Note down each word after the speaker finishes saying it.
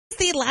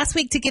Kathy, last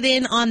week to get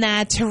in on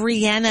that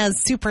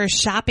Rihanna's super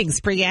shopping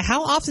spree.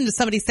 How often does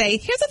somebody say,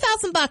 here's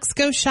 $1,000,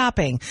 go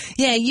shopping?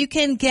 Yeah, you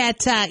can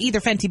get either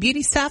Fenty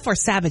Beauty stuff or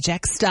Savage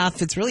X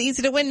stuff. It's really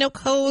easy to win. No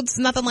codes,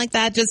 nothing like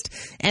that. Just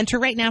enter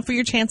right now for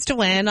your chance to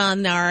win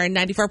on our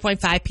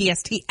 94.5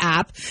 PST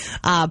app.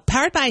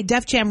 Powered by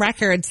Def Jam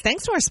Records.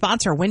 Thanks to our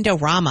sponsor,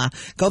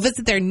 Windorama. Go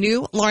visit their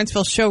new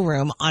Lawrenceville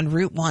showroom on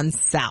Route 1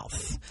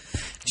 South.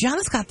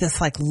 Gianna's got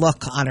this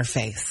look on her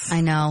face.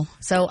 I know.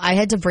 So I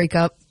had to break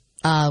up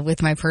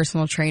with my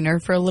personal trainer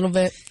for a little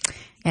bit.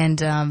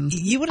 And I'm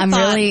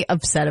really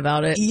upset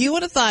about it. You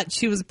would have thought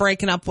she was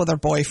breaking up with her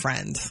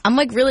boyfriend. I'm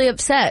really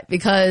upset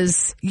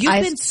because you've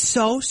been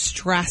so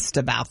stressed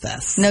about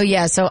this. No,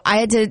 yeah. So I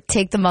had to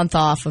take the month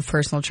off of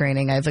personal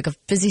training. I have a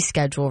busy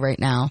schedule right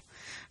now.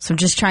 So I'm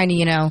just trying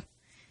to,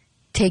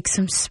 take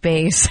some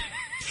space.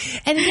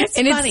 And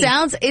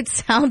it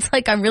sounds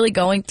like I'm really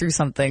going through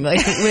something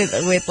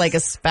with a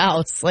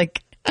spouse.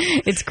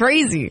 It's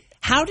crazy.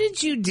 How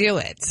did you do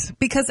it?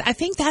 Because I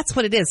think that's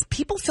what it is.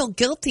 People feel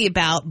guilty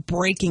about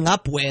breaking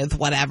up with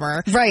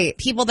whatever. Right.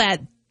 People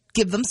that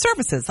give them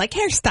services like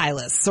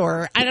hairstylists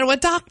or a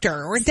doctor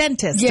or a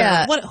dentist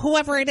or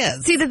whoever it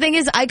is. See, the thing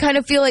is, I kind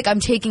of feel like I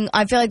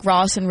feel like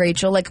Ross and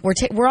Rachel,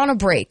 we're on a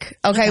break.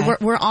 Okay.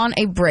 We're on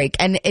a break,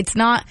 and it's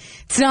not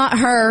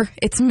her,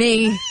 it's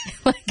me.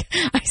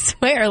 I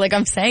swear,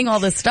 I'm saying all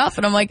this stuff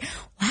and I'm like,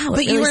 wow, but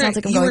really sounds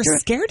like I'm going through it. You were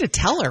scared to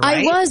tell her,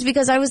 right? I was,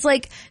 because I was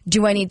like,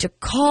 do I need to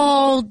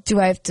call? Do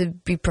I have to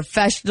be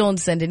professional and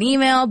send an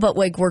email? But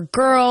we're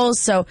girls,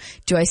 so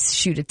do I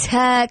shoot a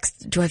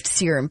text? Do I have to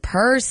see her in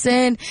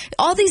person?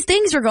 All these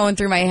things were going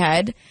through my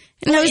head.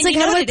 And I was like,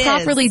 how do I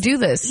properly do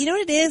this? You know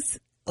what it is?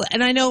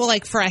 And I know,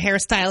 for a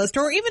hairstylist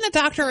or even a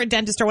doctor or a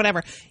dentist or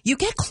whatever, you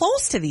get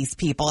close to these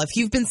people if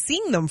you've been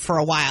seeing them for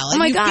a while. Oh,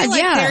 my God, feel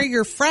like they're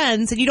your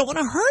friends and you don't want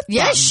to hurt them.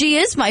 Yeah, she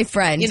is my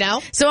friend.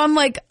 So I'm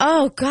like,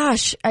 oh,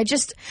 gosh, I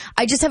just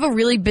have a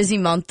really busy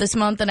month this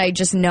month, and I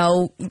just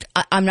know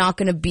I'm not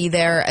going to be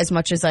there as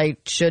much as I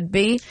should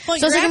be. Well,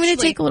 so I was like, I'm going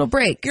to take a little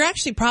break. You're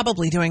actually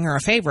probably doing her a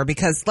favor,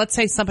 because let's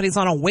say somebody's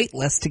on a wait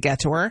list to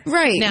get to her.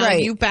 Right, now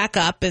right. you back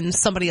up and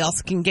somebody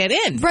else can get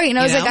in. Right, and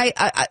I was like,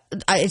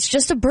 it's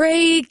just a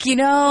break.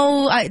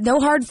 No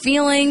hard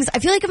feelings. I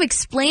feel like I'm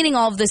explaining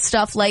all of this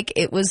stuff like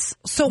it was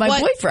my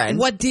boyfriend.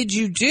 What did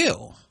you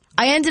do?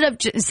 I ended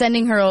up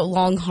sending her a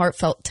long,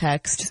 heartfelt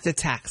text. Just a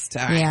text,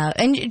 all right. Yeah,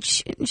 and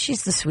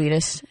she's the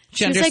sweetest.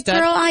 She was like,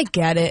 girl, I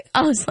get it.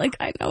 I was like,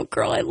 I know,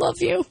 girl, I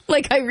love you.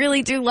 I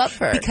really do love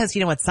her. Because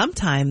you know what?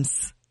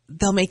 Sometimes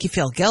they'll make you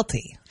feel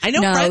guilty. I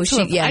know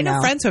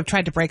friends who have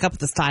tried to break up with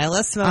the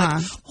stylist, and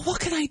I'm like, well, what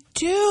can I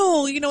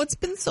do? It's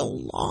been so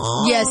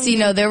long. Yeah, see,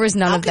 no, there was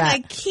none of that. How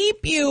can I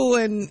keep you?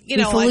 And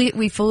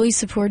we fully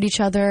support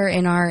each other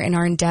in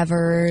our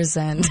endeavors,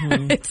 and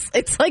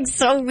it's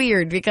so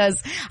weird,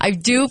 because I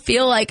do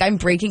feel like I'm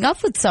breaking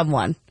up with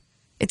someone.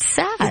 It's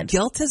sad. The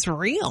guilt is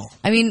real.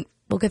 I mean,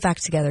 we'll get back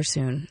together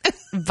soon,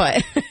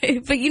 but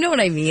you know what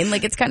I mean?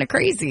 It's kind of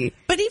crazy.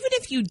 But even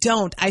if you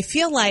don't, I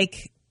feel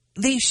like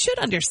they should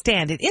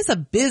understand it is a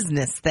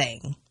business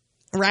thing,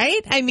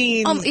 right? I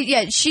mean,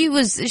 yeah,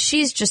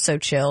 she's just so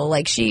chill.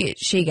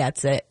 She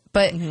gets it.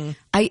 But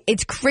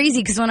it's crazy,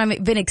 because when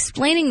I've been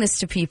explaining this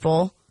to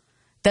people,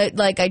 that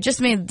I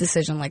just made a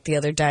decision the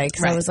other day,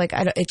 because I was like,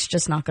 it's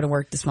just not going to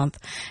work this month.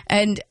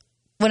 And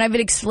when I've been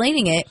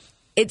explaining it,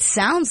 it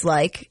sounds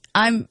like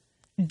I'm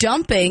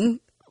dumping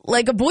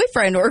a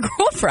boyfriend or a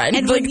girlfriend.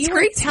 And when you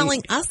were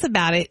telling us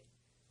about it,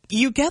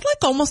 you get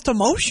almost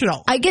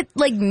emotional. I get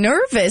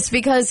nervous,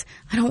 because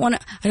I don't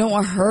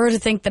want her to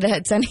think that it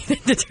has anything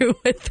to do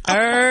with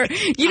her.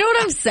 You know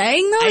what I'm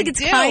saying though?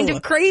 It's kind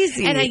of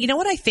crazy. And you know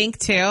what I think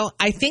too?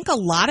 I think a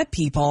lot of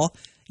people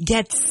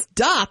get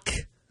stuck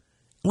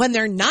when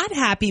they're not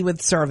happy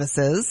with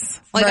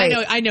services.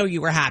 Right. I know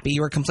you were happy.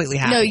 You were completely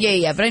happy. No,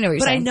 yeah, but I know what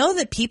you're saying. But I know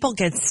that people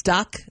get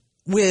stuck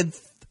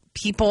with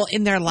people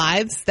in their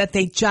lives that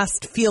they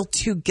just feel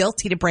too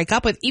guilty to break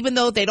up with, even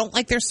though they don't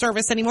like their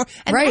service anymore.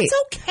 And that's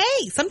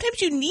okay.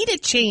 Sometimes you need a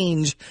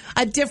change,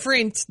 a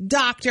different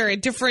doctor, a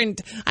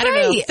different,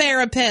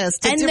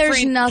 therapist, a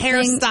different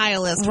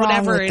hairstylist,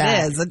 whatever it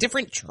is, a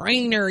different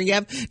trainer. You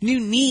have new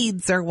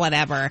needs or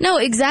whatever. No,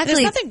 exactly.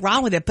 There's nothing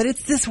wrong with it, but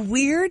it's this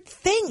weird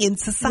thing in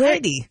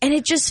society. And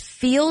it just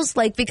feels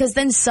because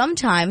then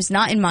sometimes,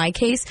 not in my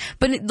case,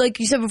 but like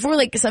you said before,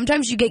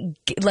 sometimes you get,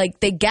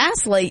 they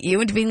gaslight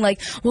you into being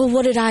well,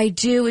 what did I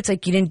do? It's you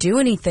didn't do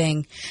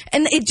anything.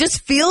 And it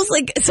just feels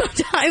like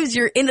sometimes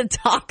you're in a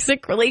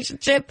toxic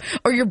relationship,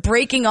 or you're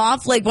breaking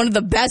off one of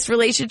the best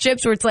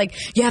relationships, where it's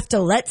you have to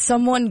let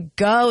someone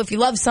go. If you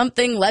love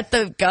something, let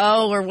them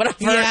go, or whatever.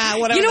 Yeah,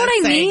 whatever. You know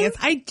what I mean?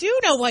 I do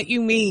know what you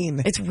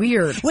mean. It's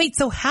weird. Wait,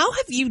 so how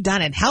have you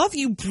done it? How have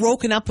you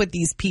broken up with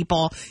these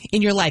people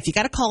in your life? You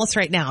got to call us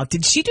right now.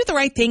 Did she do the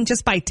right thing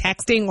just by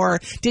texting,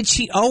 or did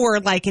she owe her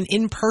an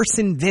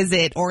in-person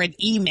visit or an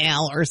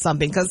email or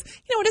something? Because,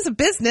 it is a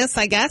business. business,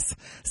 I guess.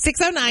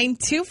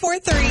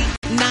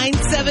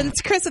 609-243-97.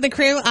 It's Chris and the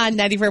Crew on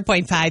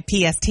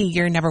 94.5 PST,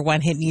 your number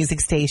one hit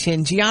music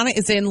station. Gianna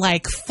is in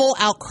like full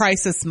out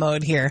crisis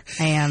mode here.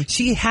 I am.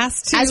 She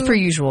has to. As per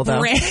usual,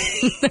 though.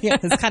 Yeah,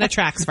 this kind of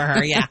tracks for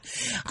her, yeah.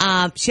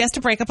 She has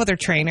to break up with her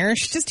trainer.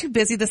 She's just too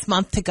busy this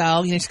month to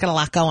go. She's got a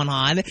lot going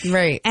on.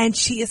 Right. And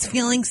she is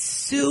feeling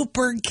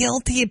super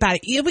guilty about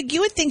it. You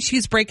would think she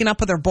was breaking up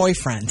with her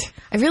boyfriend.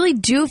 I really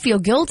do feel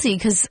guilty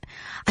because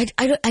I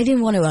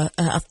didn't want to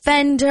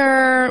offend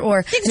her or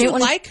I didn't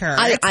like her.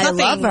 I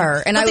love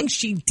her, and nothing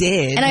she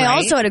did. And right? I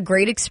also had a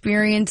great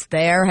experience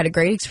there. Had a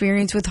great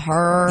experience with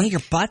her. Yeah,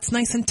 your butt's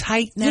nice and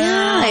tight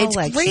now. Yeah, it's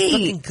like, great. She's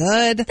looking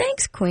good.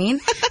 Thanks, Queen.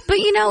 But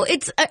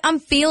I'm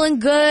feeling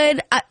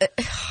good.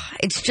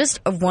 It's just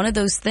one of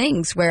those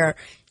things where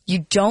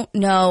you don't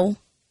know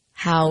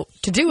how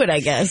to do it, I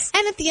guess.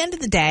 And at the end of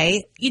the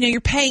day,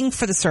 you're paying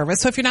for the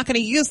service. So if you're not going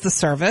to use the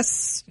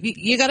service,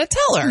 you got to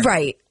tell her.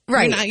 Right.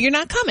 You're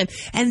not coming.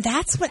 And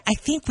that's what I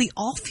think we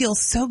all feel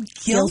so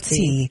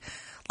guilty.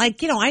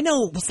 Like, I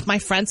know my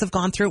friends have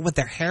gone through it with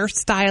their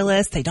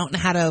hairstylist. They don't know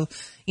how to,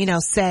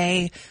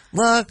 say,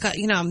 look,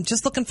 I'm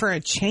just looking for a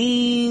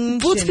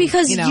change. Well, it's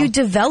because you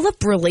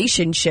develop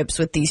relationships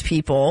with these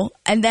people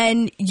and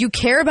then you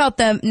care about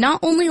them. Not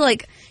only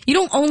you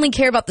don't only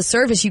care about the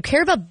service, you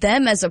care about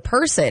them as a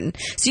person.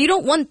 So you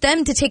don't want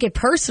them to take it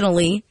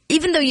personally,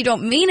 even though you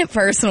don't mean it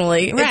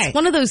personally. Right. It's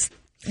one of those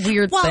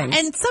weird things.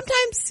 And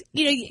sometimes,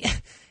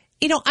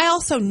 I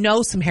also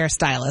know some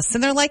hairstylists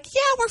and they're like,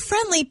 yeah, we're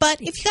friendly,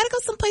 but if you got to go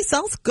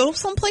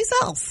someplace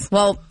else.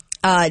 Well,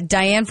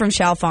 Diane from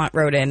Chalfont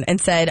wrote in and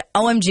said,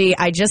 OMG,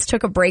 I just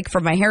took a break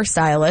from my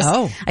hairstylist.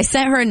 Oh. I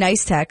sent her a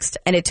nice text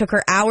and it took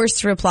her hours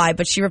to reply,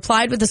 but she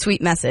replied with a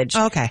sweet message.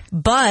 Okay.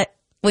 But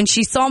when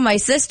she saw my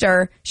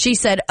sister, she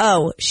said,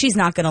 oh, she's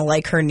not going to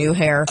like her new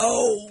hair.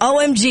 Oh.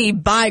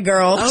 OMG, bye,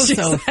 girl. Oh,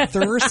 so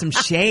threw some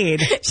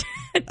shade.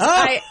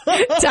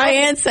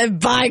 Diane said,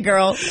 bye,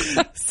 girl.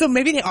 So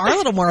maybe they are a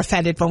little more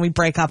offended when we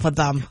break up with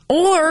them.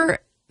 Or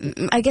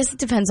I guess it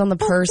depends on the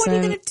person.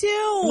 What are you going to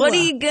do? What are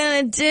you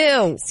going to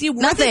do? See,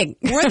 Nothing.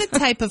 We're the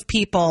type of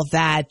people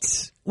that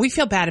we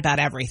feel bad about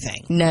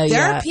everything. No,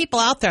 there are people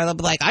out there that'll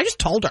be like, I just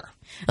told her.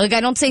 Like,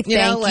 I don't say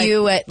thank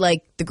you at,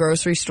 the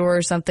grocery store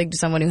or something to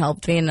someone who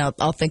helped me, and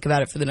I'll think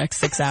about it for the next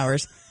 6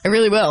 hours. I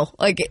really will.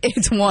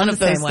 It's one of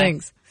those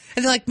things.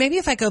 And they're like, maybe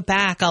if I go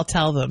back, I'll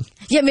tell them.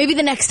 Yeah, maybe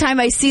the next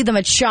time I see them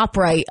at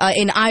ShopRite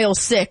in aisle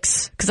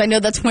 6, because I know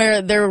that's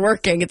where they're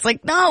working. It's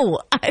like, no,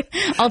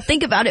 I'll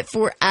think about it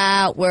for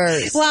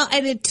hours. Well,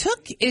 and it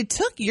took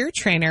your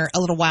trainer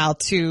a little while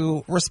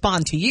to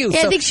respond to you.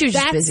 Yeah, so I think she was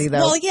just busy, though.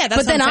 Well, yeah,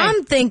 that's but then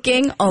I'm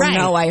thinking, oh, right.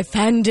 No, I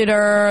offended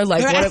her.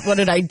 What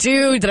did I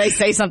do? Did I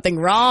say something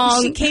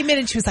wrong? She came in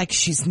and she was like,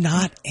 she's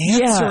not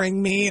answering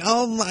me.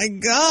 Oh, my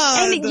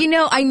God. And,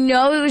 I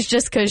know it was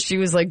just because she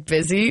was,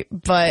 busy,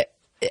 but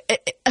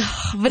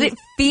it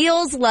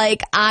feels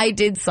like I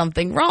did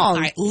something wrong.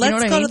 All right,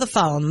 let's go to the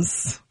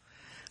phones.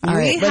 All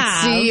right,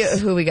 let's see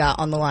who we got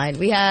on the line.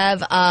 We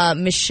have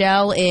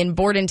Michelle in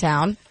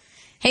Bordentown.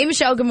 Hey,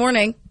 Michelle, good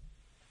morning.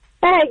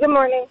 Hey, good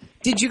morning.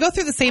 Did you go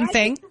through the same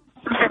thing?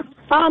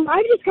 I've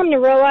just come to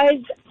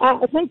realize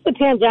since the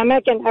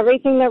pandemic and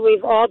everything that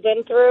we've all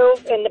been through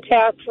in the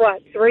past,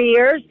 3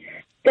 years,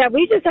 that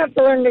we just have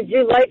to learn to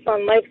do life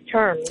on life's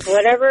terms,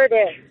 whatever it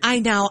is. I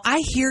know.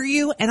 I hear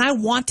you, and I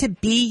want to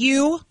be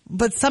you,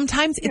 but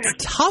sometimes it's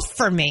tough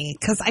for me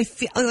because I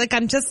feel like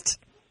I'm just...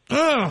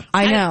 I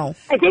know.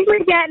 I think we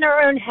get in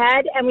our own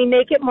head, and we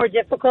make it more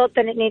difficult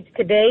than it needs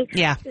to be.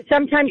 Yeah. So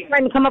sometimes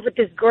trying to come up with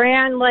this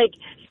grand,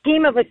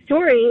 scheme of a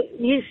story,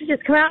 you should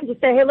just come out and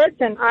just say, hey,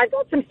 listen, I've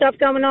got some stuff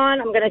going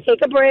on. I'm going to take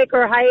a break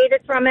or a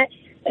hiatus from it.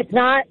 It's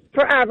not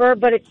forever,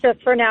 but it's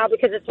just for now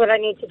because it's what I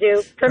need to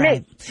do for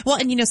me. Well,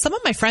 and some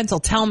of my friends will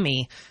tell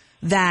me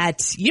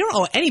that you don't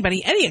owe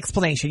anybody any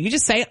explanation. You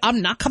just say,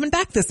 I'm not coming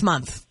back this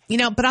month.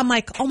 But I'm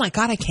like, oh my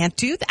God, I can't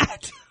do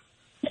that.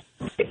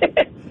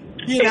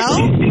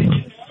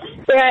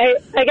 Right.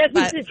 I guess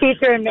it's the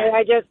teacher in me.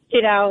 I just,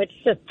 it's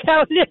just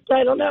how it is.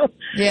 I don't know.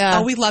 Yeah.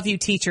 Oh, we love you,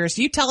 teachers.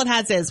 You tell it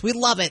as is. We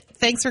love it.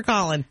 Thanks for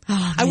calling.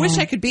 Oh, I wish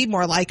I could be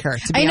more like her,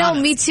 to be I know,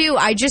 honest. me too.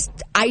 I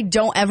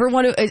don't ever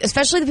want to,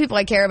 especially the people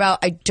I care about,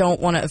 I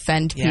don't want to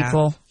offend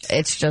people.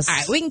 It's just... All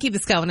right, we can keep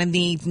this going in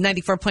the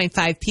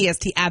 94.5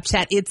 PST app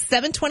chat. It's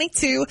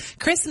 7:22.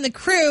 Chris and the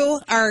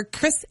Crew are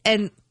Chris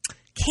and...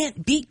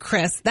 Can't Beat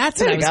Chris. That's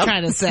what I was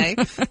trying to say.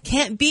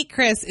 Can't Beat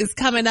Chris is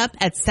coming up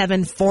at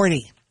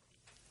 7:40.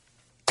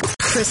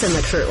 Chris and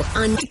the Crew.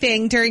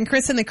 Thing during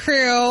Chris and the Crew.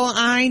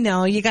 I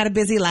know you got a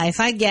busy life.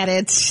 I get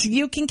it.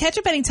 You can catch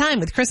up anytime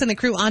with Chris and the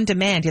Crew on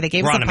demand. They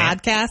gave us a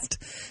podcast.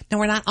 No,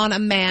 we're not on a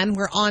man.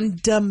 We're on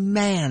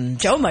demand.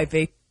 Joe might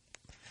be.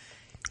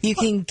 You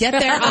can get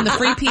there on the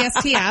free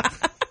PST app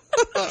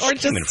or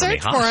just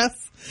search for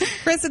us.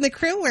 Chris and the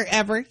Crew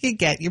wherever you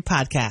get your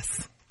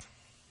podcasts.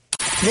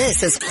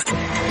 This is Who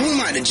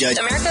am I to judge?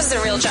 America's the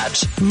real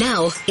judge.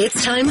 Now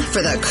it's time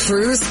for the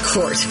Crew's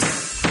Court.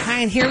 All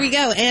right, here we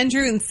go.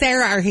 Andrew and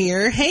Sarah are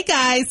here. Hey,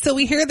 guys. So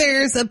we hear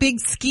there's a big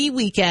ski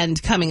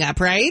weekend coming up,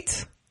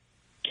 right?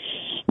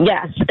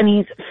 Yes, and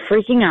he's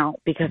freaking out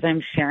because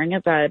I'm sharing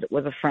a bed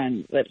with a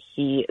friend that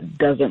he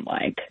doesn't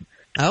like.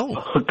 Oh.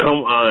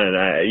 Come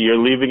on. You're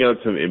leaving out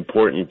some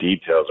important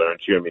details,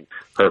 aren't you? I mean,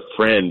 her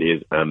friend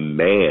is a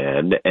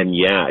man, and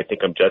yeah, I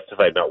think I'm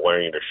justified not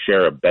wanting to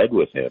share a bed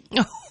with him.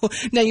 Oh,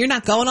 now, you're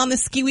not going on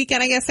this ski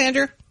weekend, I guess,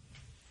 Andrew?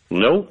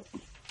 Nope.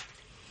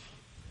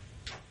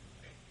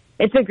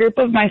 It's a group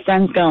of my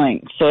friends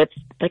going, so it's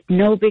like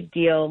no big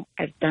deal.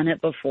 I've done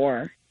it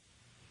before.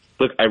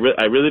 Look, I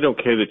really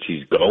don't care that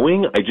she's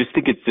going. I just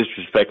think it's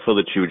disrespectful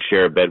that she would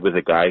share a bed with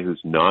a guy who's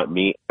not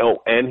me.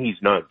 Oh, and he's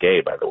not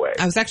gay, by the way.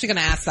 I was actually going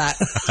to ask that.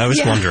 I was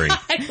wondering.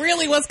 I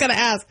really was going to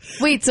ask.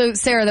 Wait, so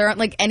Sarah, there aren't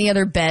like any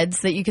other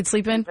beds that you could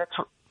sleep in?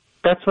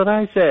 That's what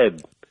I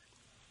said.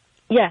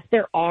 Yes,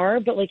 there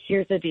are, but like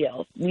here's the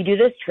deal. We do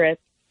this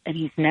trip, and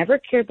he's never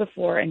cared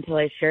before until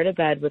I shared a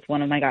bed with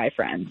one of my guy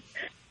friends.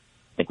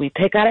 Like we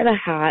pick out of a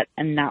hat,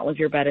 and that was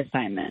your bed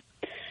assignment.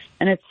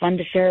 And it's fun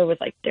to share with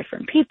like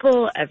different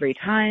people every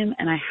time.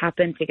 And I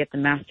happen to get the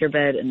master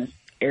bed in this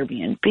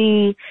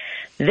Airbnb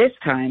this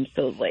time.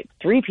 So like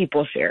 3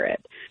 people share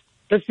it.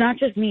 But it's not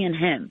just me and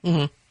him.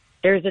 Mm-hmm.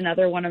 There's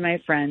another one of my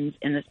friends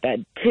in this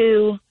bed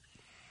too.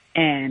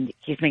 And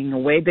he's making a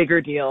way bigger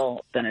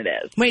deal than it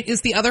is. Wait,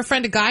 is the other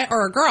friend a guy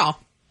or a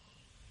girl?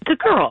 It's a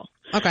girl.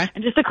 Okay.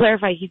 And just to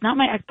clarify, he's not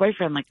my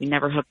ex-boyfriend. Like we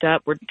never hooked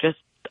up. We're just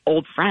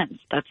old friends.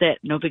 That's it.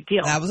 No big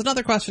deal. That was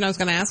another question I was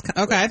going to ask.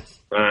 Okay.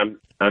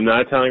 I'm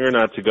not telling her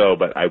not to go,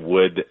 but I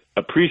would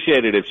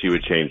appreciate it if she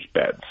would change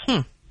beds.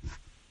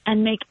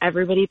 And make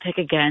everybody pick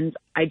again.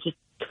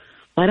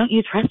 Why don't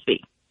you trust me?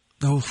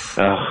 Oof.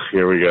 Oh,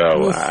 here we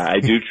go. I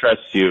do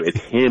trust you. It's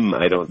him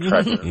I don't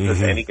trust.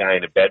 There's any guy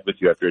in a bed with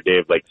you after a day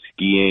of like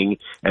skiing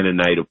and a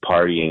night of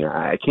partying.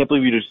 I can't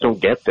believe you just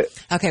don't get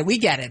this. Okay, we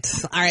get it.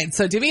 All right,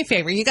 so do me a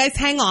favor. You guys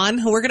hang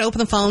on. We're going to open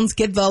the phones,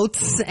 get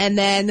votes, and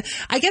then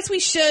I guess we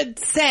should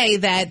say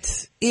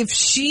that if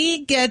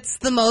she gets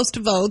the most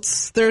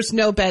votes, there's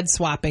no bed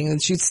swapping,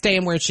 and she's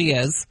staying where she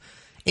is.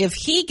 If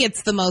he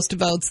gets the most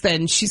votes,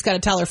 then she's got to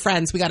tell her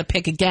friends, we got to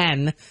pick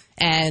again,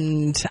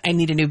 and I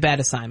need a new bed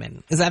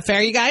assignment. Is that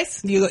fair, you guys?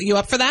 You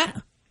up for that?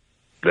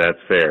 That's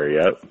fair,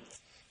 yep.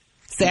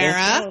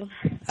 Sarah?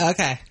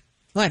 Okay.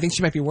 Well, I think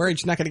she might be worried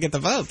she's not going to get the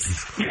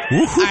votes. All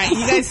right,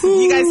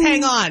 you guys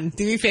hang on.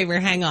 Do me a favor,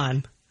 hang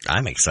on.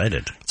 I'm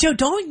excited. Joe,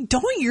 don't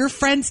your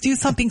friends do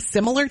something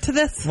similar to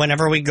this?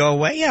 Whenever we go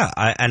away, yeah.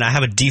 I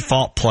have a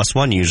default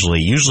 +1 usually.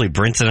 Usually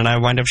Brinson and I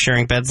wind up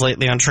sharing beds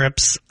lately on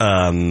trips.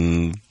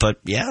 But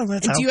yeah,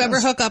 that's how Do you it ever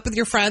goes. hook up with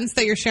your friends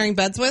that you're sharing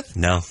beds with?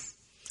 No.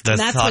 The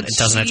That's thought what it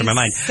doesn't enter my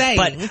mind. she's saying.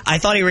 But I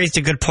thought he raised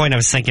a good point. I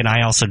was thinking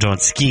I also don't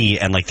ski,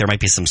 and like there might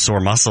be some sore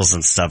muscles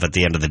and stuff at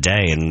the end of the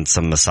day, and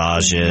some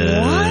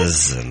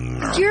massages.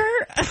 And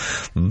You're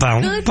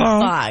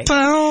goodbye.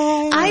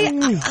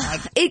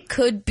 It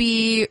could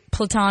be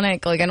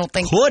platonic. Like I don't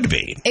think Could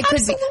be. it could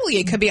Absolutely,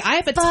 it could be. I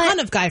have a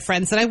ton of guy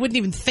friends that I wouldn't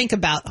even think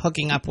about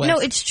hooking up be. with. No,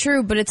 it's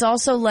true, but it's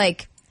also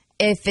like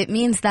if it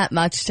means that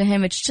much to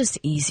him, it's just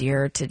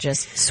easier to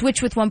just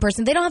switch with one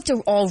person. They don't have to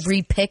all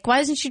repick. Why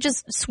doesn't she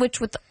just switch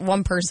with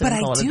one person? But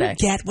and call I it a do day?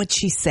 get what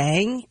she's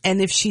saying,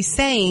 and if she's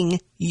saying,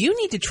 you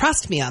need to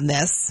trust me on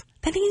this,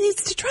 then he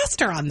needs to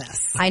trust her on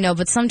this. I know,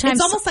 but sometimes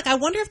It's almost like I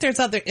wonder if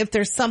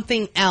there's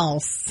something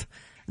else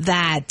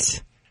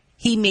that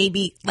he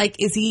maybe, like,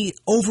 is he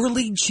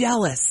overly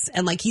jealous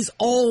and like he's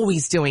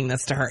always doing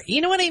this to her? You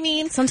know what I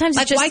mean? Sometimes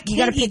like, it's just, why you can't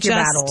gotta he pick your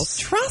just battles.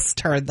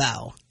 trust her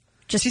though?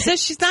 just She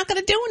says she's not going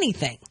to do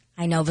anything.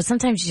 I know, but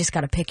sometimes you just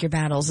got to pick your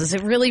battles. Is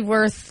it really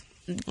worth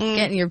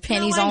getting your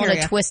panties I all in hear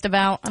a ya. twist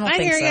about? I don't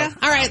think hear so. ya.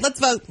 All right, let's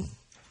vote.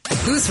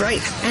 Who's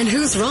right and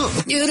who's wrong?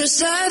 You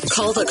decide.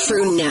 Call the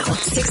crew now.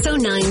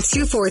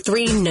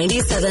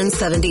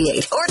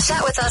 609-243-9778. Or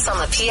chat with us on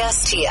the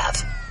PST app.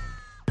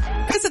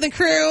 Chris and the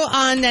crew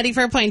on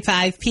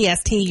 94.5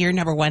 PST, your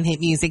number one hit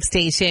music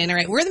station. All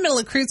right, we're in the middle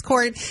of cruise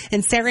court,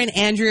 and Sarah and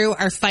Andrew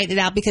are fighting it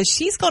out because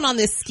she's going on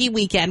this ski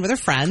weekend with her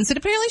friends, and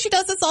apparently she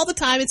does this all the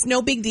time. It's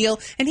no big deal.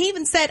 And he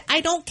even said,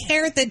 I don't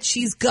care that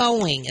she's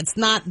going. It's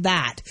not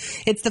that.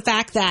 It's the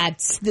fact that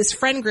this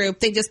friend group,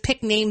 they just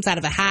pick names out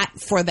of a hat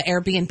for the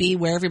Airbnb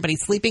where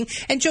everybody's sleeping.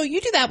 And Joe,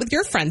 you do that with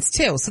your friends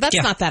too, so that's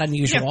not that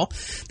unusual. Yeah.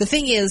 The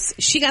thing is,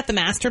 she got the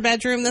master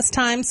bedroom this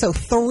time, so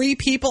 3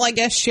 people, I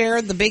guess,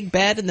 shared the big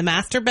bed in the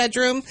master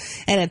bedroom,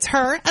 and it's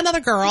her,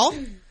 another girl,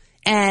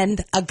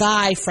 and a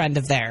guy friend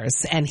of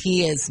theirs, and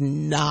he is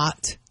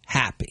not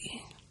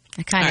happy.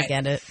 I kind of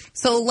get it.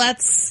 So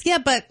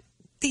but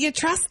do you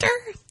trust her?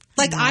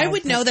 Like, I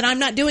would know that I'm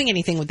not doing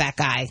anything with that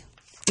guy.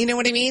 You know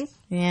what I mean?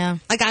 Yeah.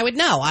 Like, I would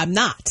know I'm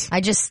not.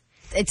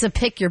 It's a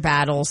pick your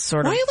battles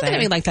sort of Why are you looking thing.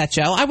 at me like that,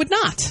 Joe? I would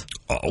not.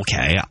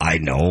 Okay, I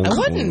know. I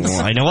wouldn't.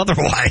 I know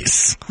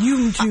otherwise.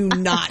 You do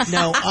not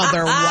know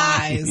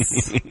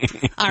otherwise.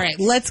 All right,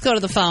 let's go to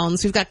the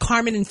phones. We've got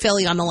Carmen and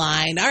Philly on the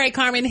line. All right,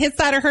 Carmen, his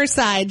side or her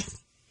side?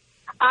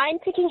 I'm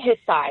picking his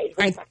side,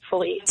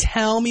 respectfully.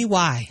 Tell me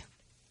why.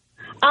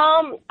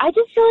 I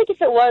just feel like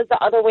if it was the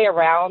other way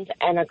around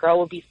and a girl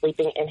would be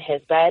sleeping in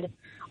his bed,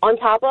 On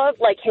top of,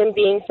 like, him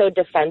being so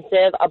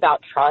defensive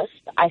about trust,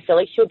 I feel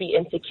like she'll be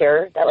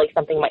insecure that, like,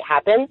 something might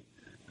happen.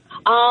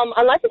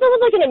 Unless if it was,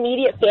 like, an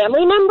immediate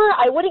family member,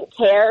 I wouldn't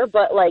care.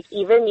 But, like,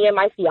 even me and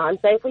my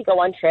fiance, if we go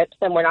on trips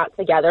and we're not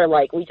together,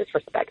 like, we just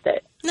respect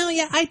it. No,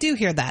 yeah, I do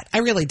hear that. I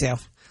really do.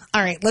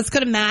 All right, let's go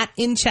to Matt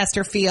in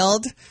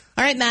Chesterfield.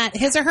 All right, Matt,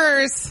 his or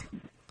hers?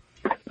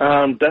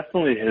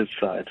 Definitely his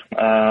side.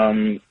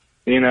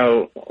 You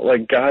know,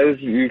 like, guys,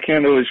 you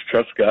can't always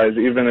trust guys,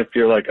 even if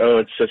you're like, oh,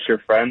 it's just your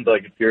friend.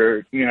 Like, if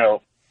you're, you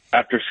know,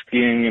 after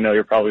skiing, you know,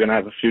 you're probably going to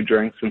have a few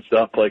drinks and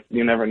stuff. Like,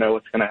 you never know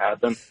what's going to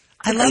happen.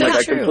 I love that. Like,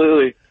 I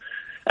completely,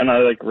 and I,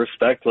 like,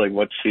 respect, like,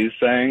 what she's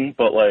saying,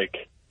 but,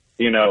 like,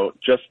 you know,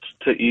 just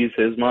to ease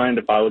his mind,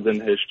 if I was in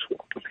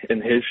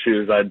his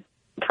shoes, I'd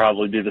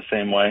probably do the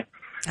same way.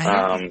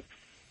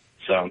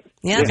 So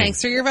yeah, thanks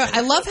for your vote.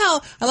 I love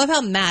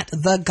how Matt,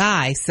 the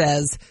guy,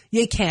 says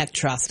you can't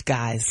trust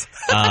guys.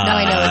 No,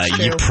 I know it's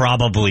true. You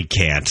probably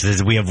can't.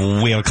 We have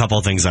a couple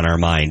of things on our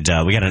mind.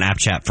 We got an app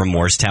chat from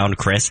Morristown.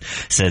 Chris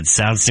said,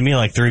 "Sounds to me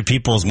like 3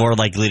 people is more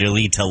likely to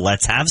lead to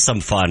let's have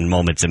some fun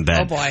moments in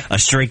bed." Oh boy, a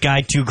straight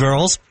guy, 2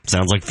 girls.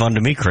 Sounds like fun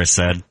to me. Chris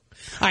said.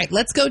 All right,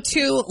 let's go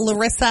to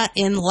Larissa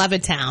in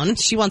Levittown.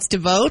 She wants to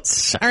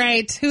vote. All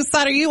right, whose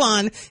side are you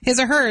on? His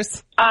or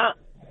hers?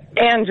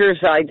 Andrew's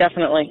side,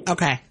 definitely.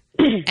 Okay.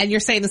 And you're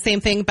saying the same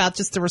thing about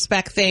just the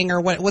respect thing, or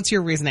what's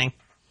your reasoning?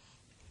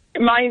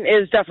 Mine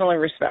is definitely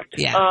respect.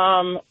 Yeah.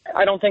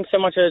 I don't think so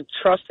much a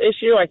trust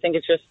issue. I think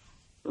it's just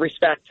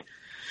respect.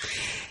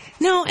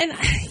 No, and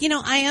you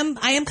know, I am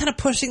kind of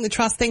pushing the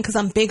trust thing because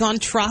I'm big on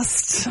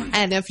trust.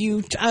 And if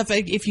you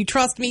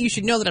trust me, you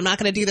should know that I'm not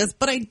going to do this.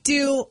 But I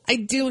do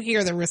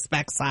hear the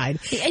respect side.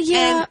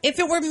 Yeah. And if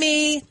it were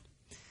me,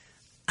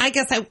 I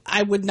guess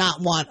I would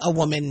not want a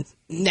woman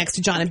next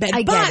to John in bed.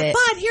 I get it.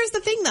 But here's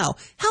the thing, though.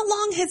 How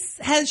long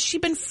has she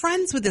been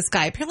friends with this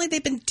guy? Apparently,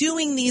 they've been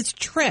doing these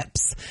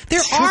trips. There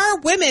are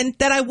women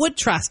that I would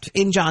trust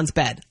in John's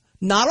bed.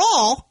 Not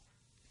all,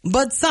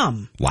 but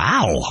some.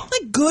 Wow.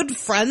 Like good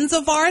friends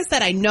of ours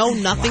that I know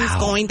nothing's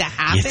going to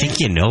happen. You think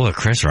you know a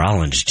Chris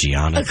Rollins,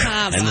 Gianna?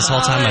 And this whole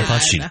time I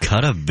thought she'd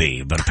cut a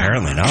bee, but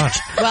apparently not.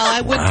 Well,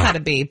 I would cut a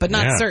bee, but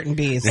not certain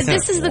bees.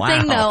 This is the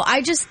thing, though.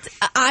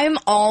 I'm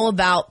all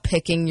about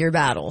picking your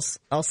battles.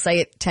 I'll say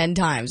it 10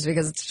 times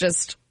because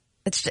it's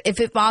if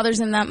it bothers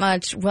him that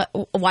much,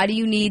 why do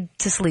you need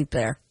to sleep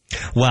there?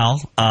 Well,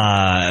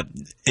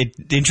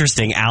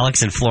 interesting.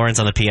 Alex and Florence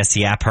on the PST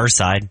app, her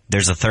side,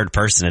 there's a third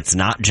person. It's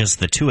not just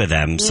the 2 of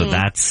them. So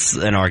that's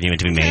an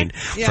argument to be made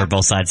for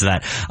both sides of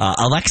that.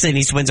 Alexa in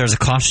East Windsor is a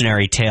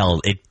cautionary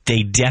tale.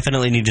 They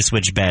definitely need to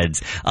switch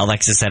beds.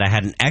 Alexa said, I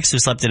had an ex who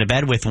slept in a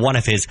bed with one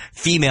of his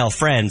female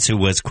friends who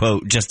was,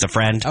 quote, just a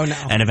friend. Oh, no.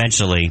 And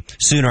eventually,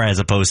 sooner as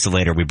opposed to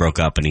later, we broke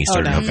up and he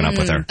started hooking up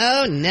with her.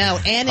 Oh, no.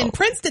 Ann in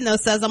Princeton, though,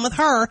 says, I'm with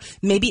her.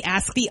 Maybe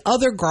ask the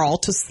other girl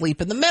to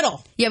sleep in the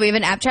middle. Yeah, we have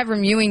an app chat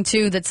from Ewing,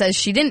 too, that says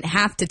she didn't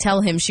have to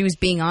tell him she was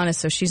being honest,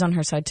 so she's on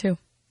her side, too.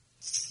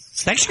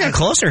 It's actually got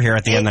closer here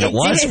at the end than it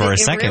was for a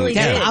second. Really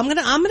did. I'm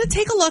gonna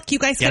take a look. You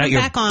guys get them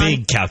back on.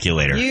 Big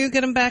calculator. You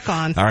get them back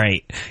on. All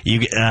right,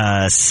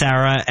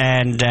 Sarah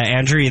and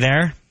Andrew, you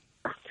there?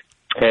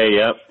 Hey,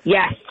 yep.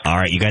 Yes. All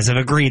right, you guys have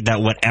agreed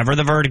that whatever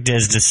the verdict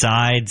is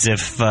decides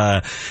if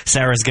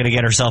Sarah's going to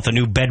get herself a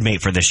new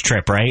bedmate for this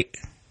trip, right?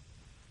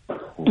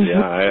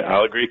 Yeah,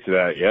 I'll agree to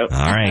that, yep.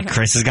 All right,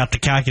 Chris has got the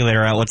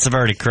calculator out. What's the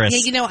verdict, Chris?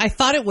 Yeah, you know, I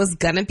thought it was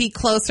going to be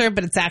closer,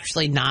 but it's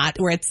actually not.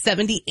 We're at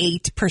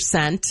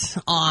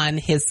 78% on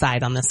his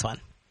side on this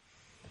one.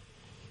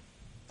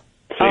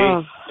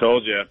 See?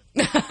 Told you.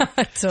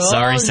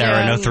 Sorry,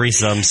 Sarah, no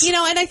threesomes. You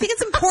know, and I think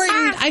it's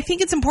important. I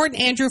think it's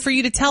important, Andrew, for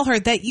you to tell her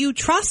that you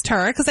trust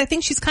her, because I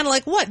think she's kind of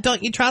like, "What?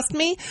 Don't you trust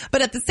me?"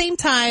 But at the same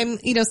time,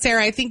 you know,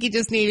 Sarah, I think you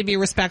just need to be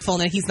respectful,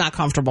 and that he's not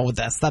comfortable with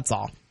this. That's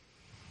all.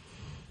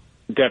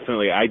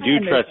 Definitely, I do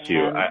trust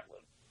you.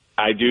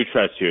 I do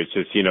trust you. It's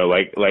just, you know,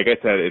 like I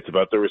said, it's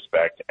about the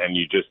respect, and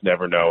you just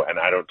never know. And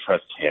I don't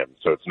trust him,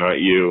 so it's not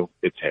you,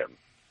 it's him.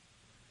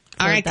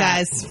 All right,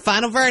 guys.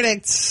 Final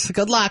verdict.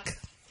 Good luck.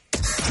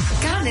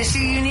 Got an issue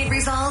you need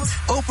resolved?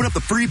 Open up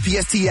the free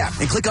PST app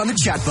and click on the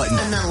chat button.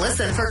 And then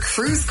listen for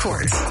Cruise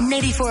Court.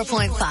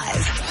 94.5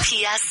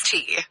 PST.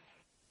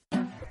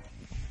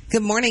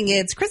 Good morning.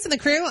 It's Chris and the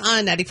crew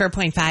on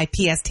 94.5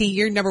 PST,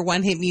 your number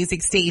 1 hit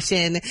music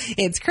station.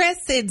 It's Chris,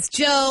 it's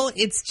Joe,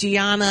 it's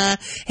Gianna.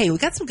 Hey, we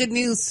got some good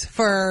news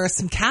for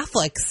some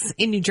Catholics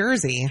in New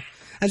Jersey.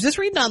 I was just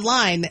reading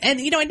online,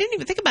 and, you know, I didn't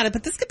even think about it,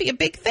 but this could be a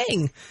big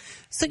thing.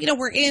 So, you know,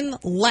 we're in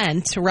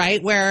Lent,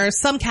 right, where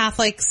some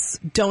Catholics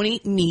don't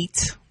eat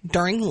meat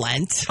during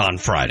Lent. On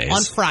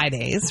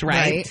Fridays.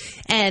 Right?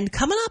 And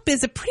coming up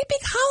is a pretty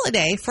big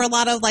holiday for a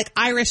lot of, like,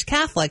 Irish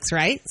Catholics,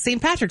 right?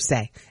 St. Patrick's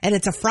Day. And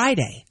it's a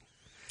Friday.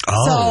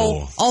 Oh.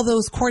 So, all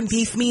those corned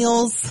beef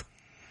meals.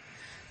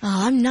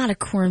 Oh, I'm not a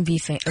corned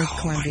beef person.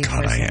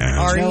 I am.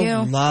 Are Joe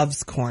you?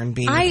 loves corned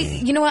beef.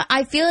 You know what?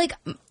 I feel like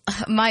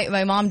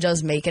my mom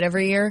does make it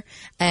every year,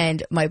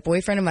 and my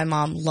boyfriend and my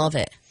mom love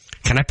it.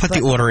 Can I put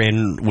the order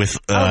in with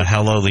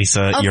Hello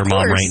Lisa, your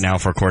mom right now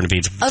for corned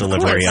beef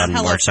delivery on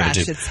March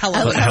 17th? It's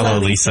Hello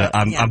Lisa.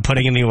 I'm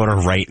putting in the order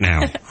right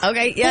now.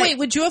 Okay, yeah. Wait,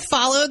 would you have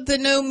followed the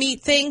no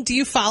meat thing? Do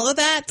you follow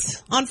that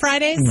on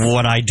Fridays?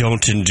 What I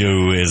don't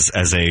do is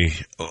as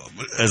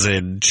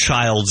a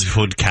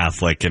childhood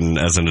Catholic and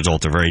as an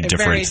adult are very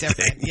different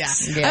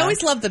things. Yeah. I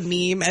always love the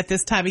meme at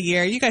this time of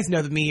year. You guys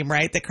know the meme,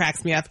 right? That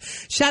cracks me up.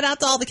 Shout out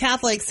to all the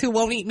Catholics who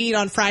won't eat meat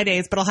on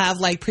Fridays, but will have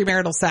like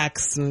premarital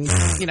sex and,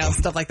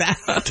 stuff like that.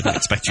 I didn't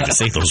expect you to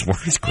say those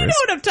words, Chris. You know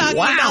what I'm talking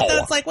about.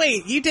 That's like,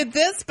 wait, you did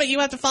this, but you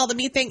have to follow the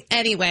meat thing.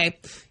 Anyway,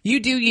 you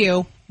do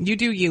you. You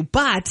do you.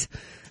 But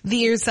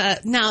there's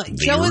now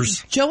Joe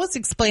was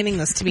explaining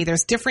this to me.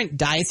 There's different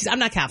dioceses. I'm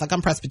not Catholic.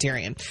 I'm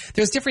Presbyterian.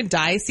 There's different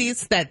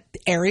dioceses that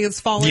areas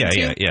fall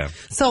into. Yeah.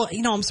 So,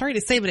 I'm sorry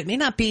to say, but it may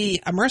not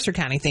be a Mercer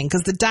County thing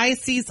because the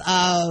Diocese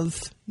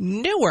of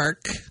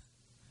Newark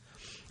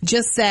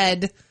just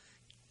said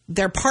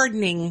they're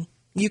pardoning.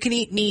 You can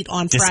eat meat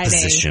on Friday.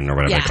 Disposition or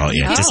whatever they call it.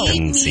 Yeah,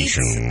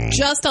 dispensation.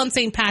 Just on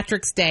St.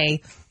 Patrick's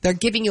Day. They're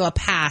giving you a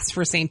pass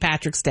for St.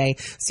 Patrick's Day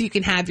so you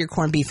can have your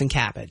corned beef and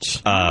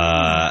cabbage.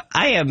 I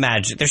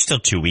imagine there's still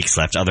 2 weeks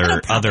left. Other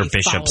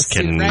bishops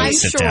can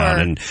sit down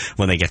and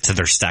when they get to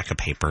their stack of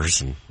papers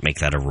and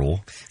make that a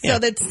rule. So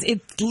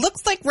it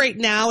looks like right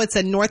now it's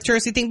a North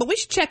Jersey thing, but we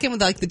should check in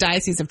with the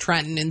Diocese of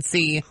Trenton and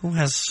see who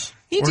has.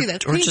 You do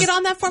that. Can you get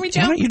on that for me,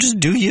 Joe? Why don't you just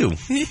do you?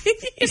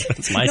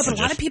 That's my suggestion. But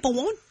a lot of people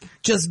won't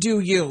just do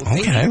you.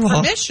 Okay, they need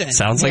permission.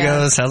 Sounds like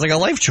a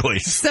life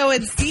choice. So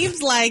it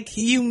seems like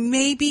you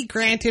may be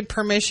granted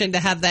permission to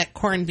have that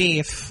corned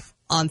beef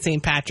on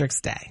St.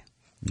 Patrick's Day.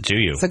 Do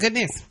you? So good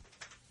news.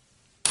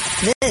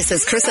 This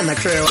is Chris and the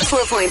Crew.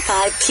 4.5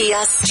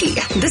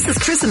 PSG. This is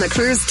Chris and the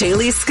Crew's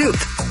Daily Scoop.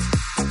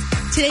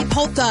 Today,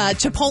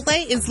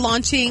 Chipotle is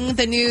launching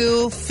the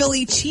new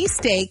Philly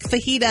cheesesteak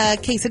fajita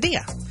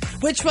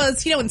quesadilla, which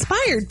was,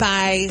 inspired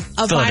by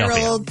a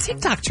viral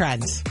TikTok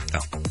trend. Oh.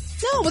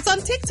 No, it was on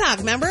TikTok,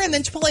 remember? And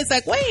then Chipotle's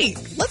like, wait,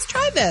 let's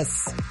try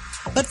this.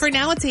 But for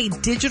now, it's a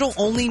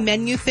digital-only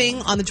menu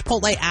thing on the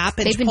Chipotle app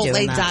and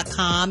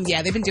Chipotle.com.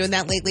 Yeah, they've been doing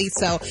that lately.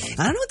 So, I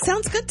don't know. It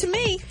sounds good to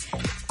me.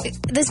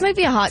 This might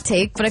be a hot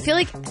take, but I feel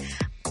like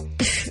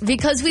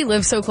because we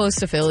live so close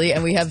to Philly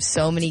and we have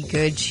so many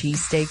good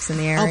cheesesteaks in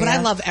the area. Oh, but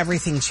I love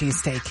everything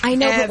cheesesteak. I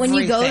know, but when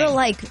you go to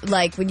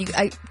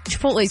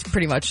Chipotle's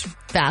pretty much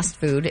fast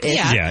food.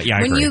 Yeah,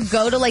 I when agree. you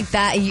go to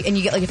that and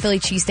you get a Philly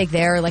cheesesteak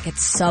there, or at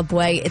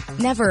Subway, it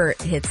never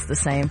hits the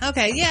same.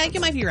 Okay, yeah, you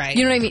might be right.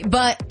 You know what I mean?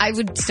 But I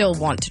would still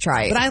want to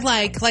try it.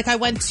 But I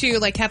went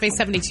to Cafe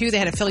 72, they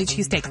had a Philly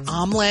cheesesteak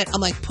omelet.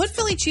 I'm like, put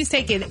Philly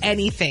cheesesteak in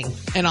anything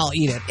and I'll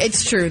eat it.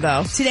 It's true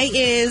though. Today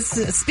is,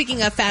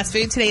 speaking of fast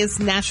food, today is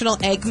National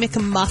Egg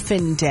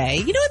McMuffin Day.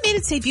 You know, it made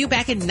its debut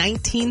back in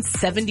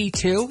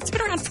 1972. It's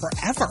been around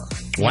forever.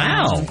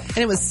 Wow. And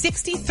it was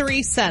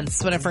 63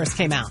 cents when it first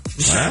came out.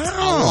 Wow.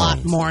 A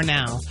lot more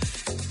now.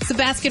 So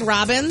Baskin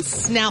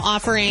Robbins now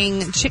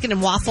offering chicken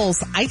and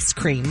waffles ice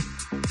cream.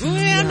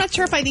 I'm not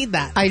sure if I need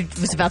that. I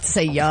was about to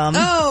say yum.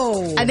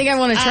 Oh. I think I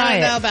want to try it. I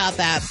don't know about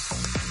that.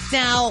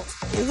 Now,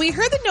 we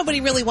heard that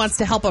nobody really wants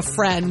to help a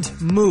friend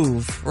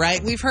move,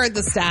 right? We've heard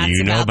the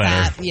stats about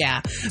that.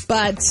 Yeah.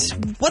 But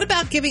what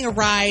about giving a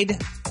ride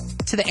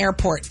to the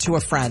airport to a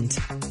friend?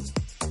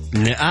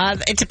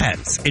 It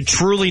depends. It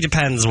truly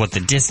depends what the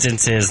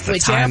distance is, the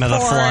time of the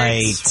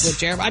flight.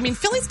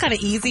 Philly's kind of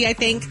easy, I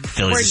think.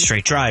 Philly's a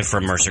straight drive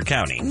from Mercer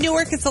County.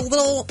 Newark is a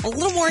little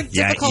more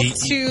difficult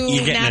to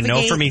You're getting navigate. a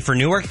no for me for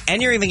Newark,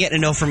 and you're even getting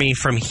a no for me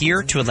from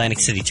here to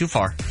Atlantic City. Too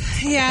far.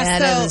 Yeah,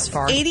 that is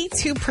far.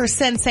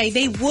 82% say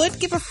they would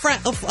give a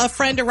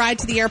friend a ride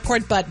to the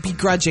airport, but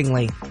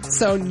begrudgingly.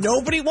 So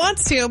nobody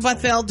wants to,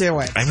 but they'll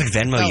do it. I would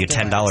Venmo you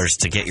 $10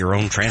 to get your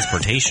own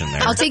transportation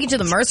there. I'll take you to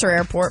the Mercer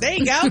Airport. There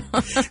you go.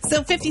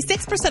 So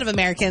 56% of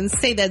Americans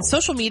say that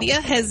social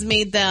media has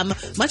made them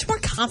much more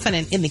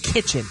confident in the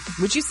kitchen.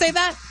 Would you say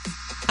that?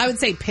 I would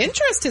say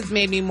Pinterest has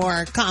made me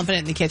more confident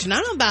in the kitchen. I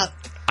don't know about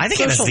I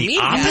think it has the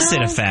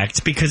opposite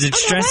effect because it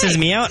stresses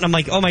me out and I'm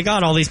like, oh my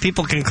God, all these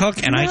people can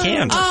cook and I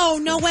can't. Oh,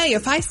 no way.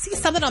 If I see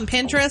something on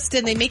Pinterest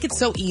and they make it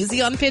so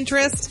easy on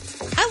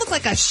Pinterest, I look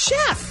like a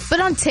chef.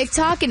 But on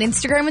TikTok and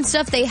Instagram and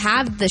stuff, they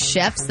have the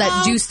chefs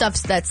that do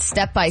stuff that's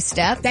step by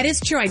step. That is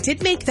true. I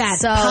did make that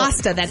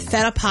pasta, that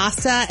feta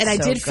pasta, and I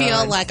did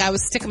feel like I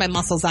was sticking my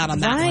muscles out on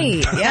that one.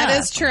 Yeah. That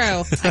is true.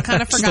 I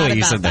kind of forgot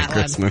about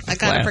that one. I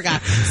kind of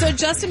forgot. So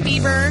Justin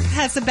Bieber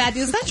has some bad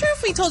news. Not sure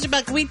if we told you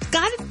about, we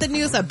got the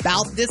news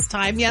about this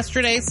time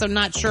yesterday, so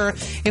not sure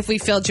if we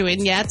filled you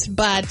in yet,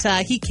 but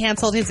he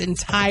canceled his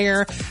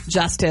entire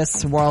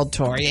Justice World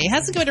Tour. He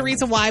hasn't given a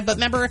reason why, but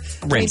remember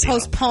when he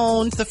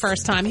postponed the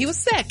first time, he was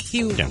sick.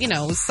 He,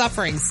 was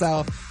suffering,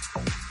 so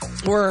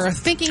we're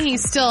thinking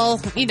he's still,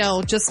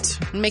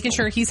 just making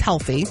sure he's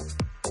healthy.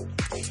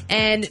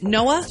 And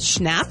Noah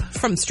Schnapp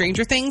from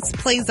Stranger Things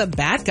plays a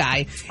bad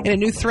guy in a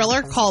new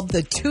thriller called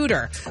The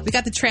Tutor. We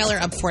got the trailer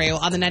up for you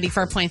on the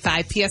 94.5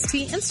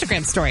 PST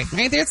Instagram story. All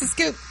right, there's the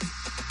scoop.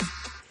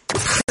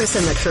 Chris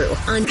and the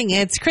Crew on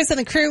It's Chris and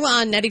the Crew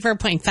on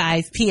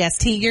 94.5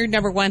 PST, your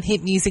number one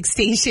hit music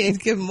station.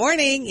 Good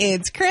morning.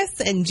 It's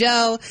Chris and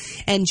Joe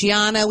and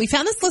Gianna. We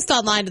found this list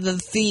online of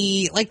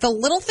the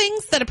little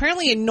things that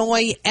apparently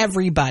annoy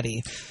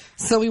everybody.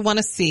 So we want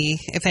to see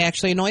if they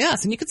actually annoy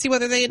us, and you can see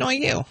whether they annoy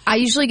you. I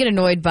usually get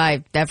annoyed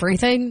by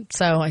everything,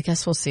 so I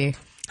guess we'll see.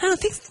 I don't know,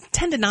 things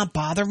tend to not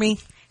bother me.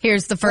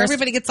 Here's the first.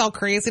 Everybody gets all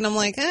crazy, and I'm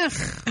like, ugh.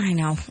 I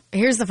know.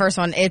 Here's the first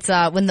one. It's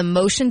when the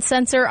motion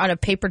sensor on a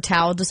paper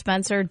towel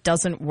dispenser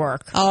doesn't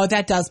work. Oh,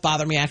 that does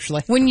bother me,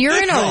 actually. When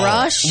you're in a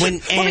rush.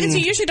 Because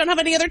you usually don't have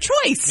any other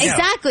choice.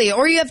 Exactly.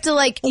 Or you have to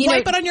wipe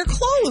it on your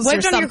clothes. Wipe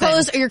it on your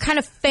clothes, or you're kind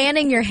of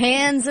fanning your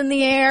hands in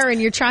the air, and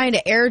you're trying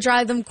to air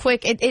dry them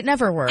quick. It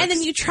never works. And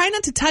then you try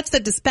not to touch the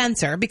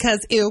dispenser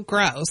because, ew,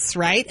 gross,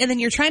 right? And then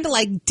you're trying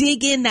to,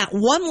 dig in that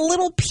one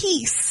little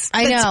piece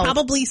that's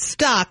probably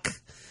stuck.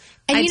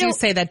 And I do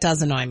say that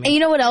does annoy me. And you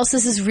know what else?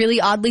 This is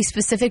really oddly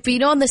specific.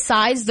 But on the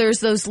sides, there's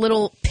those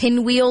little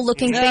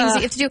pinwheel-looking things that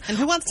you have to do. And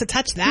who wants to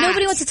touch that?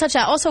 Nobody wants to touch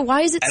that. Also,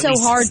 why is it so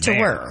hard to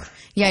work?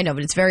 Yeah, I know,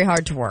 but it's very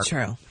hard to work.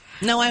 True.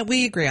 No,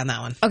 we agree on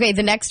that one. Okay,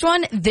 the next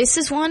one. This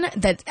is one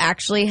that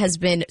actually has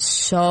been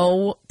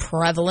so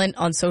prevalent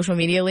on social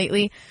media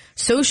lately.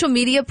 Social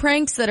media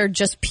pranks that are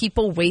just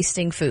people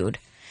wasting food.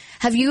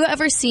 Have you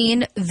ever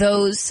seen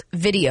those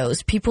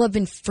videos? People have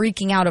been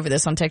freaking out over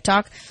this on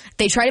TikTok.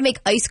 They try to make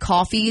iced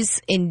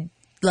coffees in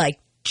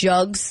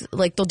jugs.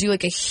 They'll do a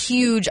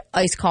huge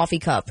iced coffee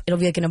cup. It'll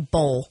be in a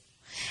bowl.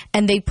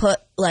 And they put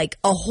a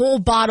whole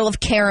bottle of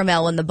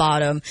caramel in the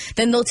bottom.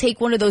 Then they'll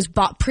take one of those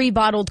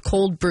pre-bottled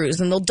cold brews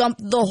and they'll dump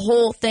the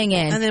whole thing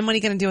in. And then what are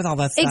you going to do with all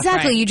that stuff?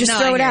 Exactly. Right? You just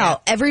throw it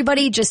out.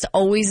 Everybody just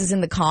always is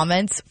in the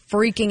comments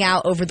freaking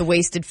out over the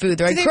wasted food.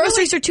 They're like,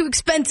 groceries are too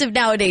expensive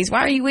nowadays. Why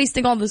are you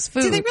wasting all this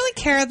food? Do they really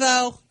care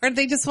though? Or do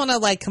they just want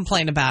to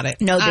complain about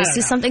it? No, this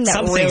is something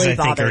that really bothers. Some things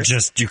I think are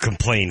just you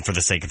complain for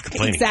the sake of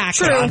complaining.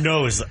 Exactly. God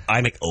knows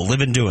I make a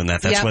living doing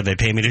that. That's why they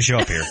pay me to show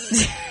up here.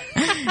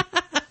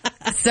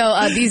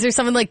 So these are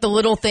some of the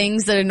little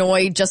things that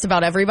annoy just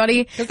about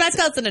everybody. Because that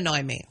doesn't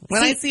annoy me.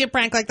 When I see a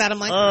prank like that, I'm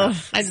like,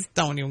 I just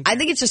don't even. I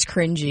think it's just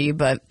cringy,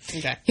 but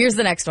Here's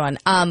the next one.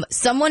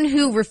 Someone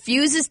who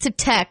refuses to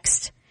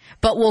text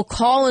but will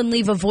call and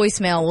leave a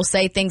voicemail will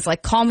say things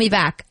like, call me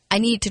back. I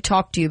need to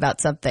talk to you about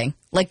something.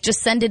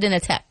 Just send it in a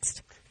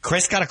text.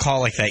 Chris got a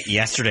call like that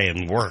yesterday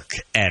in work,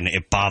 and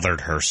it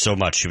bothered her so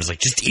much. She was like,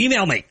 just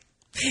email me.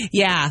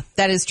 Yeah,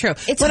 that is true.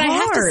 It's hard. I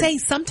have to say,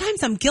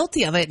 sometimes I'm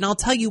guilty of it, and I'll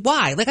tell you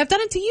why. I've done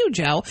it to you,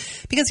 Joe,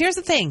 because here's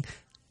the thing.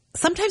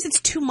 Sometimes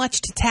it's too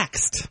much to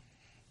text.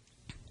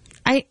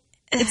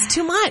 It's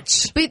too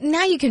much. But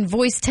now you can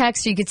voice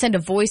text. You can send a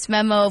voice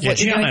memo of what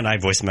you're doing. Gianna and I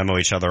voice memo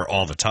each other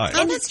all the time.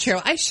 Oh, that's true.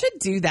 I should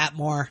do that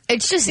more.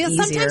 It's just easier.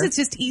 Sometimes it's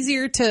just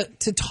easier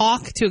to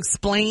talk, to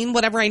explain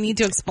whatever I need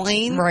to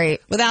explain. Right.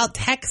 Without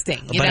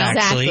texting. But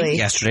actually,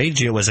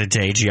 yesterday was a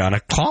day Gianna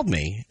called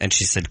me, and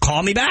she said,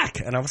 call me back.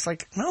 And I was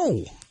like,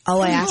 no. Oh,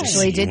 I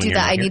actually did do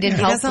that. I needed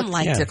help. He doesn't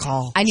like to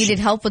call. I needed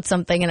help with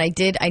something, and I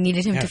did. I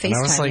needed him to FaceTime me.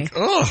 I was like,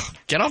 ugh,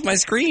 get off my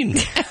screen.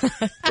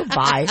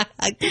 Goodbye.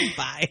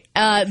 Goodbye.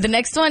 The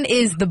next one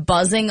is the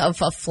buzzing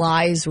of a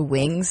fly's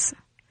wings.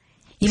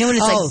 You know what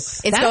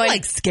it's like? It's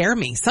going scare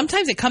me.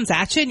 Sometimes it comes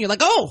at you, and you're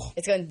like, oh.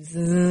 It's going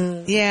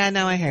zzz. Yeah,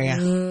 no, I hear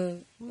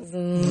you.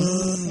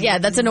 Yeah,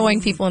 that's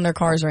annoying people in their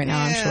cars right now,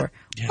 I'm sure.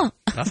 Yeah,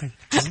 nothing.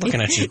 Just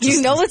looking at you.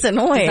 You know it's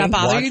annoying. Does that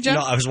bother you, Joe?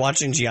 No, I was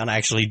watching Gianna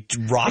actually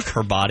rock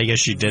her body as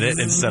she did it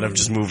instead of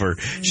just move her.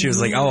 She was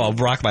like, I'll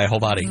rock my whole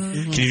body.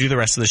 Can you do the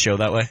rest of the show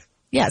that way?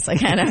 Yes, I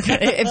can.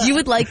 If you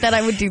would like that,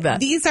 I would do that.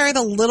 These are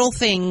the little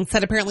things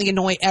that apparently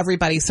annoy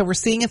everybody, so we're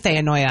seeing if they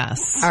annoy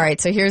us. All right,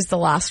 so here's the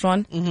last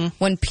one. Mm-hmm.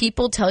 When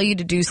people tell you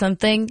to do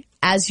something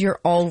as you're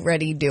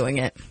already doing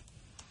it.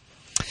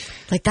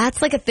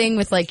 That's a thing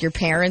with your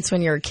parents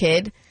when you're a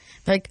kid.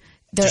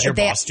 Does your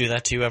boss do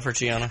that to you ever,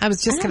 Gianna? I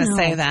was just going to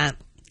say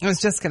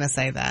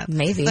that.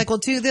 Maybe. We'll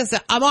do this.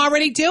 I'm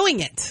already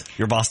doing it.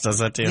 Your boss does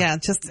that too? Yeah,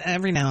 just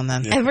every now and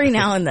then. Every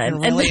now and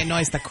then. It really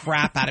annoys the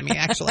crap out of me,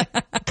 actually.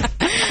 But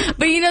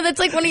that's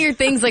one of your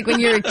things,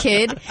 when you're a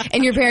kid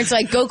and your parents are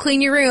like, go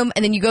clean your room,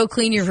 and then you go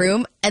clean your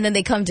room, and then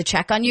they come to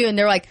check on you, and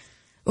they're like,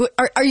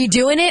 are you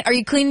doing it? Are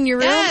you cleaning your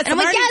room? Yes, and I'm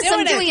like, yes,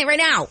 I'm doing it right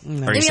now.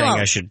 Are you saying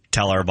I should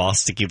tell our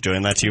boss to keep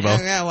doing that to you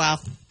both? Yeah,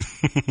 well.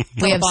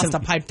 We have boss to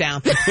pipe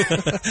down.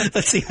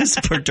 That seems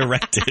super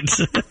directed.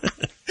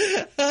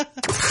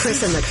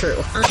 Chris and the Crew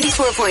on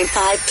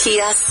 94.5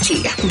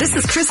 PST. This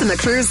is Chris and the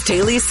Crew's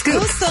Daily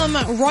Scoop.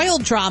 Some royal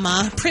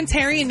drama. Prince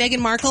Harry and Meghan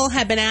Markle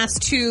have been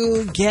asked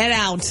to get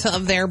out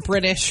of their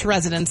British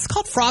residence. It's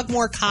called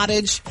Frogmore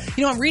Cottage.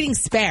 I'm reading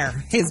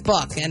Spare, his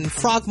book, and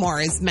Frogmore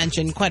is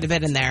mentioned quite a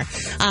bit in there.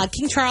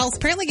 King Charles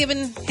apparently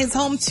given his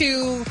home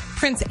to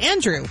Prince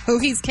Andrew, who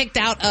he's kicked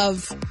out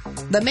of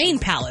The main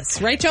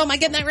palace, right, Joe? Am I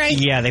getting that right?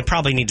 Yeah, they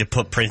probably need to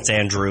put Prince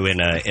Andrew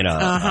in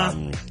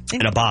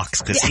a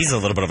box because he's a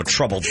little bit of a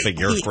troubled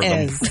figure for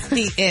them.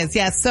 He is,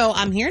 yeah. So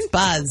I'm hearing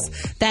buzz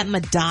that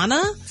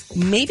Madonna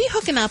may be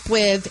hooking up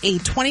with a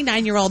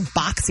 29-year-old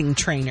boxing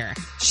trainer.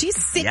 She's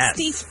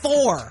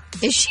 64.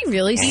 Yes. Is she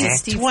really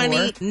 64?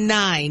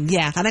 29,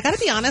 yeah. And I gotta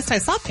be honest, I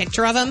saw a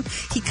picture of him.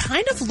 He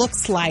kind of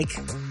looks like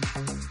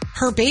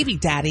her baby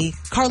daddy,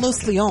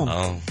 Carlos Leon.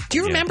 Oh, do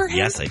you remember him?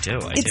 Yes, I do.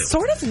 It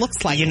sort of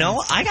looks like him.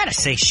 I gotta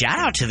say, shout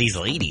out to these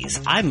ladies.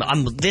 I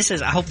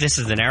hope this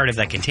is the narrative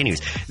that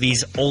continues.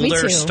 These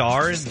older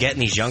stars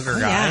getting these younger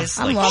guys.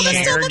 Yeah. Like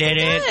Cher did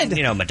it.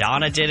 Good.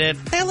 Madonna did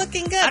it. They're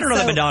looking good. I don't know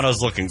that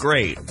Madonna's looking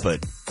great,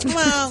 but.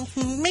 Well,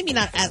 maybe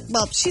not.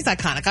 Well, she's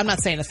iconic. I'm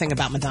not saying a thing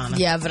about Madonna.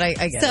 Yeah, but I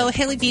get So it.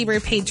 Hailey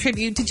Bieber paid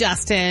tribute to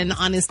Justin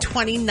on his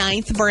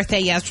 29th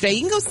birthday yesterday.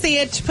 You can go see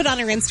it. She put it on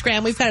her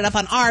Instagram. We've got it up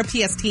on our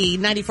PST,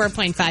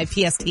 94.5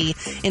 PST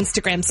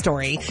Instagram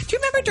story. Do you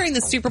remember during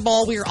the Super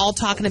Bowl, we were all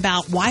talking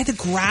about why the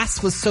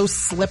grass was so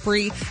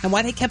slippery and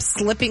why they kept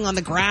slipping on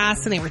the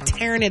grass and they were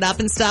tearing it up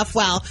and stuff?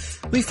 Well,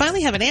 we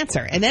finally have an answer.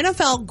 An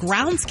NFL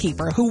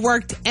groundskeeper who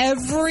worked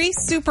every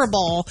Super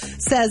Bowl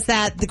says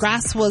that the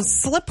grass was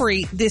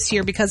slippery this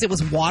year because it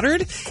was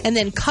watered and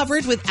then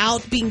covered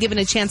without being given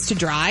a chance to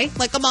dry,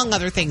 like among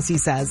other things, he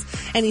says.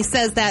 And he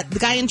says that the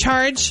guy in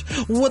charge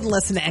wouldn't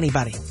listen to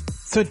anybody.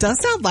 So it does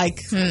sound like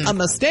a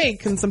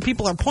mistake and some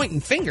people are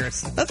pointing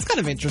fingers. That's kind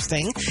of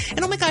interesting.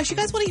 And oh my gosh, you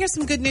guys want to hear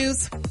some good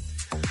news?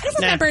 I don't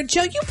remember,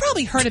 Joe, you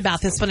probably heard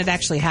about this when it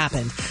actually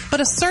happened, but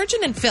a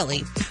surgeon in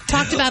Philly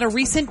talked about a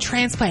recent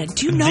transplant.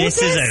 Do you know this?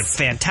 This is a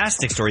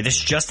fantastic story. This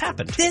just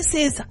happened. This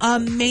is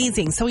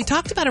amazing. So he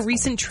talked about a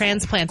recent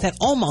transplant that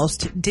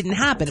almost didn't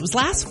happen. It was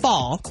last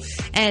fall,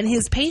 and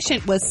his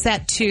patient was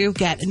set to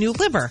get a new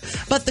liver,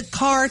 but the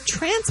car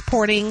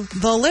transporting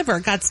the liver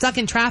got stuck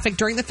in traffic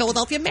during the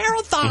Philadelphia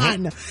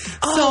Marathon.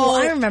 So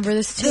I remember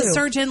this too. The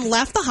surgeon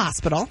left the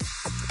hospital,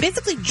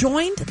 basically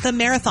joined the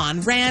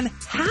marathon, ran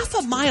half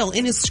a mile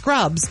in his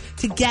scrubs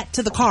to get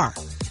to the car.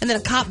 And then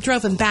a cop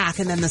drove him back,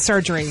 and then the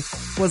surgery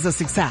was a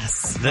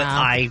success. Holy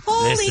crap,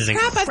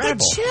 incredible. I've got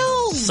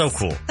chills. So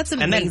cool. That's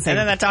amazing. And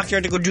then that doctor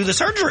had to go do the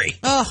surgery.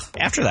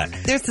 After that.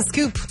 There's the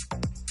scoop.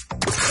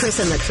 Chris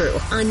and the Crew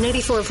on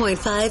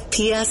 94.5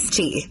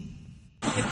 PST.